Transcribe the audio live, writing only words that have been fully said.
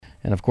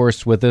And, of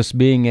course, with this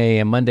being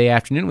a Monday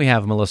afternoon, we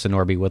have Melissa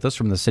Norby with us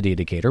from the city of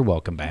Decatur.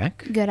 Welcome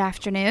back. Good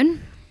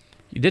afternoon.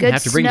 You didn't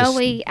have to bring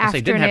snowy this.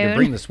 afternoon. Didn't have to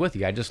bring this with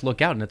you. I just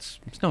look out and it's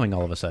snowing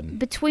all of a sudden.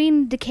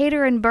 Between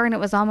Decatur and Bern, it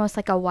was almost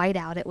like a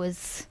whiteout. It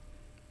was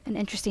an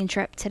interesting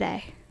trip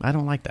today. I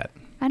don't like that.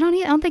 I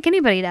don't think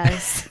anybody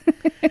does.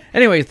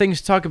 Anyway,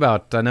 things to talk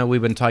about. I know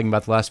we've been talking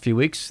about the last few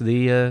weeks,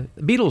 the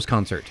Beatles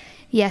concert.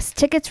 Yes,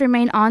 tickets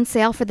remain on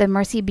sale for the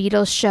Mercy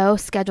Beatles show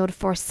scheduled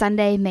for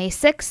Sunday, May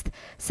 6th,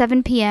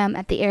 7 p.m.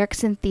 at the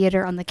Erickson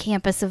Theater on the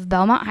campus of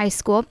Belmont High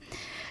School.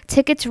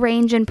 Tickets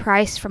range in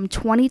price from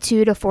 $22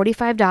 to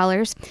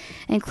 $45,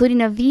 including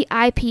a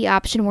VIP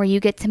option where you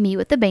get to meet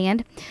with the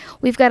band.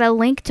 We've got a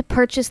link to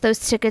purchase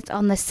those tickets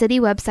on the city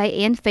website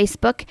and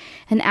Facebook.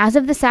 And as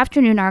of this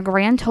afternoon, our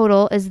grand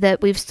total is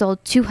that we've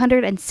sold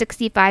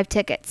 265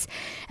 tickets.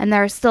 And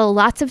there are still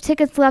lots of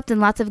tickets left and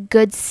lots of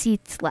good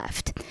seats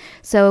left.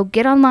 So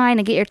get online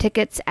and get your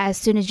tickets as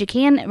soon as you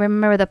can.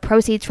 Remember, the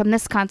proceeds from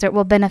this concert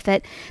will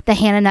benefit the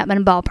Hannah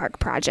Nutman Ballpark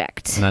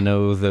Project. And I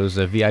know those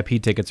VIP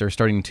tickets are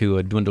starting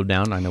to dwindle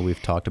down. I know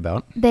we've talked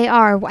about. They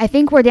are. I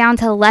think we're down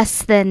to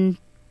less than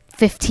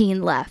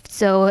 15 left.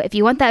 So if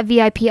you want that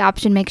VIP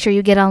option, make sure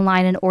you get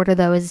online and order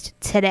those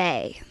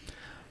today.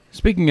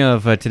 Speaking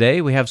of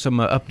today, we have some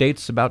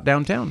updates about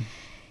downtown.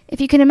 If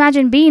you can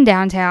imagine being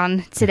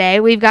downtown today,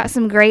 we've got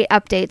some great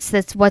updates.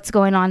 That's what's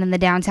going on in the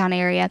downtown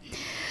area.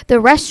 The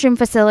restroom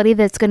facility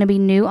that's going to be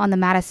new on the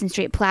Madison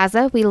Street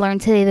Plaza, we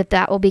learned today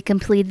that will be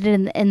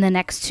completed in the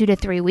next 2 to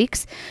 3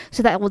 weeks.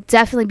 So that will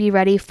definitely be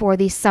ready for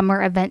the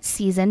summer event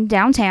season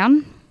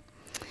downtown.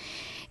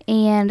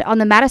 And on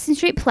the Madison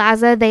Street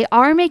Plaza, they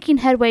are making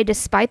headway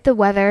despite the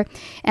weather.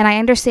 And I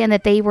understand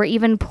that they were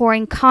even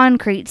pouring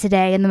concrete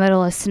today in the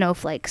middle of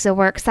snowflakes. So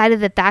we're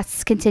excited that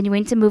that's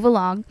continuing to move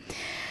along.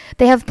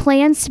 They have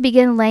plans to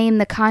begin laying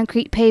the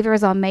concrete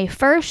pavers on May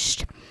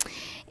 1st,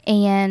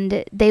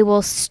 and they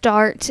will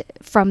start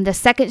from the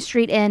 2nd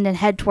Street end and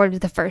head towards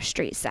the 1st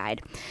Street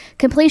side.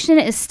 Completion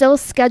is still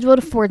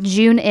scheduled for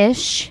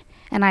June-ish,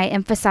 and I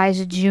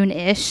emphasize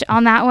June-ish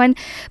on that one,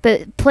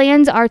 but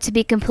plans are to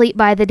be complete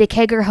by the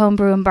Decatur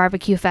Homebrew and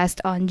Barbecue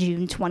Fest on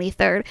June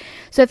 23rd.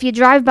 So if you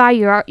drive by,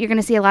 you're going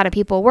to see a lot of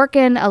people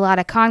working, a lot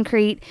of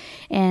concrete,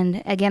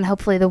 and again,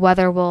 hopefully the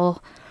weather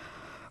will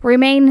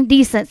remain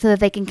decent so that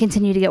they can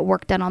continue to get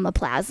work done on the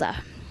plaza.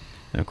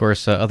 And of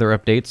course, other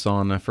updates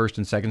on 1st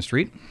and 2nd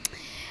Street.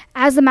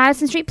 As the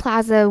Madison Street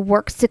Plaza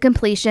works to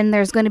completion,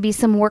 there's going to be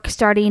some work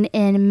starting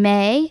in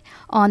May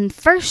on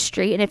 1st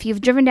Street. And if you've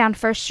driven down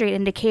 1st Street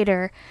in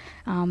Decatur,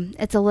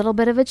 it's a little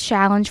bit of a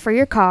challenge for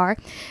your car.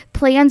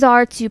 Plans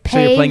are to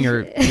pave. So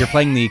you're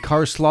playing the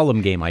car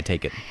slalom game, I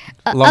take it,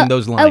 along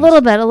those lines. A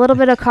little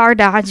bit of car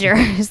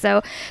dodger.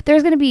 So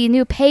there's going to be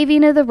new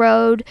paving of the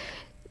road,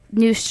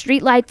 new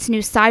streetlights,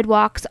 new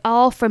sidewalks,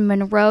 all from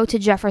Monroe to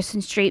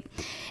Jefferson Street.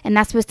 And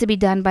that's supposed to be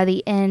done by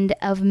the end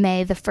of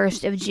May, the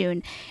 1st of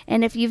June.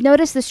 And if you've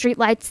noticed the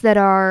streetlights that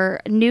are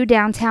new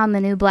downtown,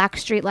 the new black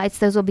streetlights,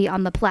 those will be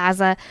on the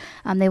plaza.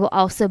 They will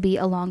also be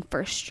along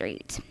 1st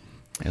Street.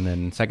 And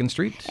then 2nd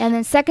Street? And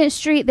then 2nd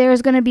Street,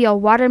 there's going to be a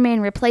water main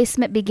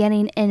replacement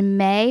beginning in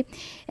May.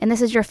 And this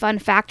is your fun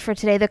fact for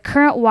today. The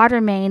current water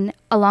main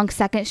along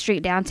 2nd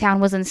Street downtown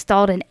was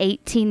installed in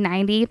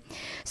 1890.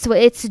 So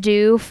it's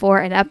due for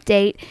an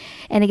update.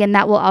 And again,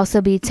 that will also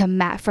be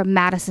from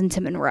Madison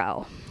to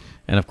Monroe.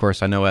 And of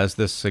course, I know as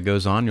this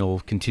goes on,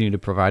 you'll continue to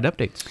provide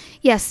updates.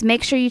 Yes,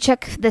 make sure you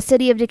check the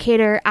City of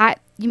Decatur.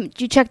 You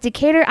check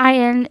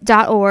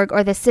DecaturIN.org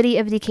or the City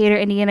of Decatur,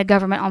 Indiana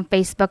government on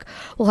Facebook.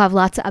 We'll have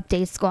lots of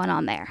updates going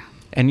on there.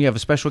 And you have a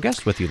special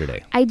guest with you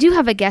today. I do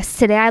have a guest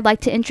today. I'd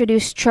like to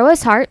introduce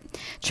Troas Hart.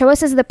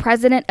 Troas is the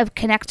president of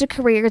Connect to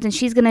Careers, and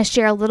she's going to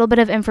share a little bit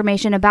of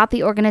information about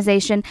the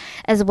organization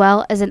as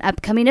well as an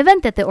upcoming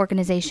event that the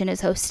organization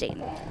is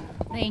hosting.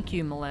 Thank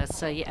you,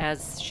 Melissa.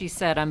 As she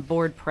said, I'm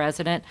board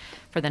president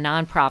for the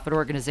nonprofit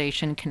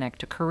organization Connect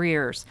to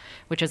Careers,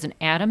 which is an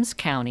Adams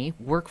County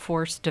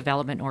workforce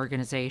development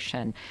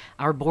organization.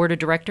 Our board of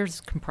directors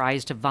is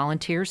comprised of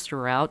volunteers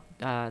throughout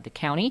the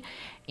county,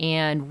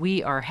 and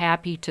we are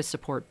happy to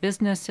support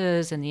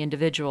businesses and the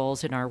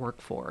individuals in our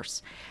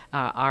workforce.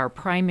 Our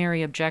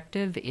primary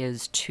objective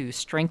is to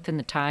strengthen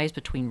the ties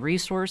between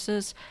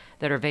resources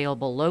that are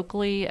available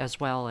locally as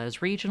well as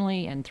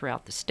regionally and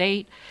throughout the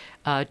state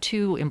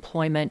to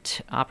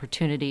employment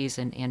opportunities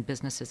and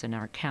businesses in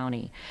our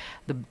county.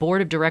 The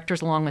board of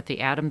directors, along with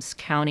the Adams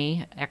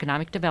County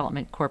Economic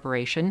Development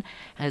Corporation,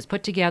 has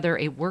put together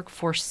a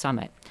workforce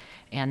summit.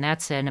 And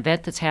that's an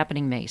event that's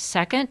happening May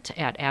 2nd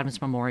at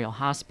Adams Memorial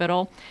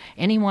Hospital.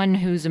 Anyone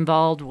who's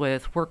involved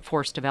with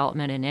workforce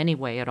development in any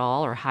way at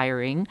all or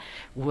hiring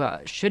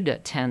should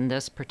attend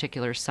this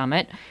particular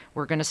summit.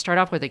 We're going to start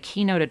off with a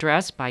keynote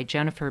address by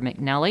Jennifer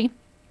McNelly.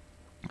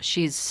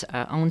 She's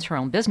owns her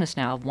own business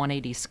now of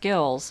 180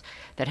 Skills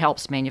that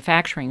helps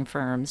manufacturing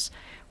firms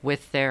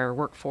with their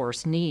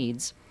workforce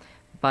needs.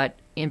 But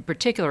in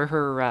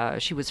particular,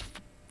 she was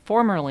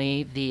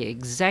formerly the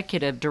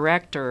executive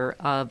director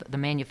of the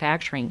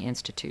Manufacturing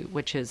Institute,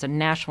 which is a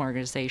national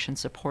organization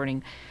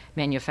supporting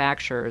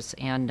manufacturers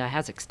and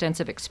has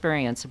extensive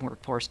experience in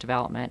workforce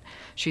development.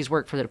 She's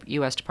worked for the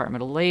U.S.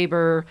 Department of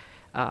Labor.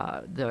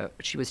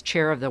 She was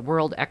chair of the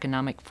World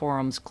Economic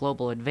Forum's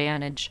Global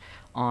Advantage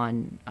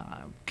on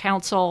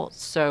council.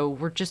 So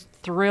we're just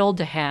thrilled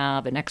to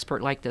have an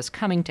expert like this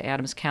coming to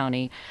Adams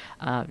County,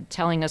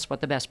 telling us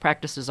what the best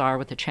practices are,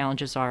 what the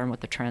challenges are, and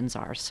what the trends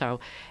are. So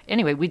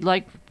anyway, we'd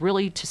like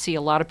really to see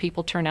a lot of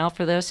people turn out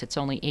for this. It's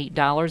only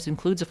 $8,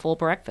 includes a full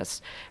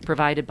breakfast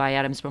provided by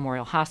Adams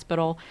Memorial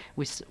Hospital.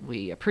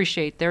 We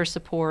appreciate their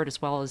support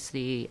as well as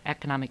the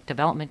Economic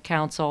Development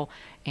Council,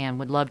 and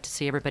would love to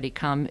see everybody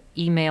come.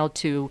 Email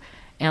to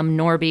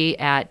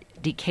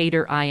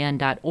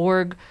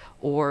mnorby@decaturin.org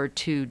or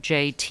to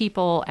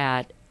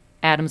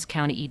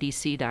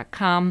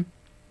jteeple@adamscountyedc.com.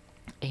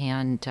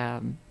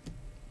 And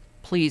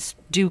please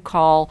do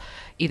call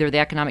either the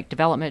Economic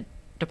Development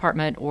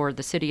Department or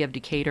the City of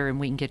Decatur, and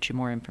we can get you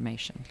more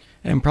information.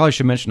 And probably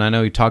should mention, I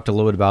know you talked a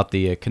little bit about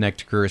the Connect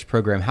to Careers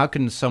program. How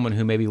can someone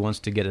who maybe wants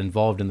to get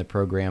involved in the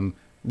program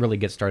really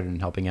get started in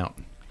helping out?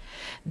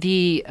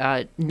 We're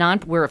a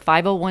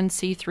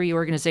 501c3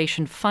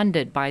 organization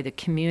funded by the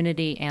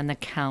community and the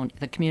county,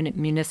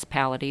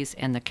 municipalities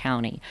and the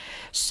county.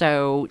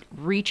 So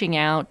reaching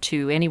out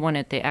to anyone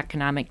at the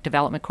Economic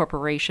Development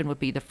Corporation would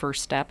be the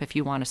first step if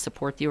you want to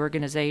support the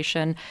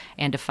organization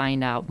and to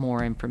find out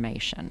more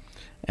information.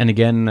 And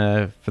again,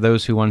 for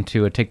those who want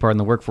to take part in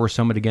the Workforce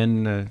Summit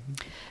again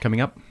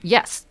coming up?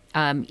 Yes.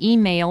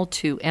 Email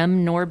to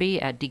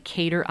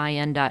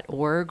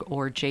mnorby@decaturin.org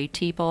or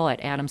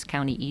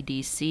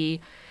jteeple@adamscountyedc.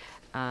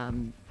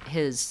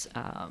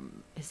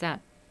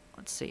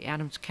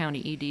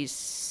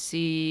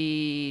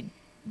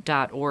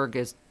 adamscountyedc.org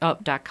is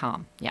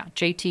 .com. Yeah,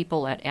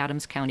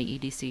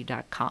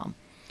 jteeple@adamscountyedc.com.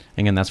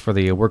 Again, that's for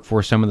the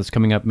Workforce Summit that's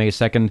coming up May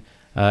 2nd.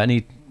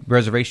 Any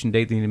reservation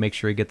date that you need to make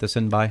sure you get this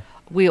in by?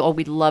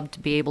 We'd love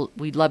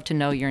to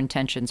know your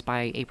intentions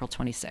by April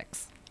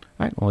 26th.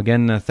 All right. Well,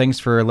 again, thanks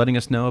for letting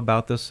us know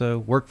about this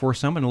Workforce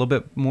Summit and a little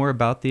bit more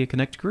about the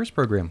Connect to Careers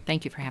program.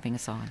 Thank you for having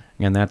us on.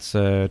 And that's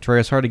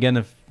Troy Hart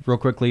again. Real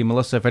quickly,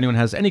 Melissa, if anyone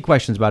has any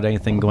questions about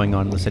anything going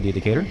on in the city of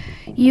Decatur,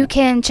 You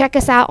can check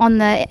us out on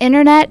the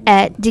internet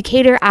at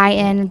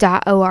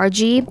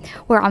decaturin.org.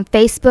 We're on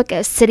Facebook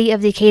at City of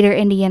Decatur,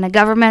 Indiana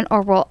Government,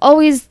 or we'll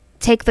always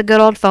take the good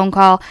old phone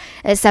call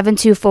at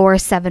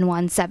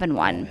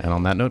 724-7171. and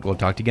on that note, we'll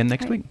talk to you again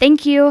next week.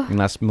 Thank you. And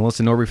that's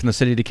Melissa Norby from the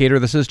city of Decatur.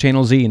 This is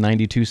Channel Z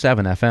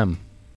 92.7 FM.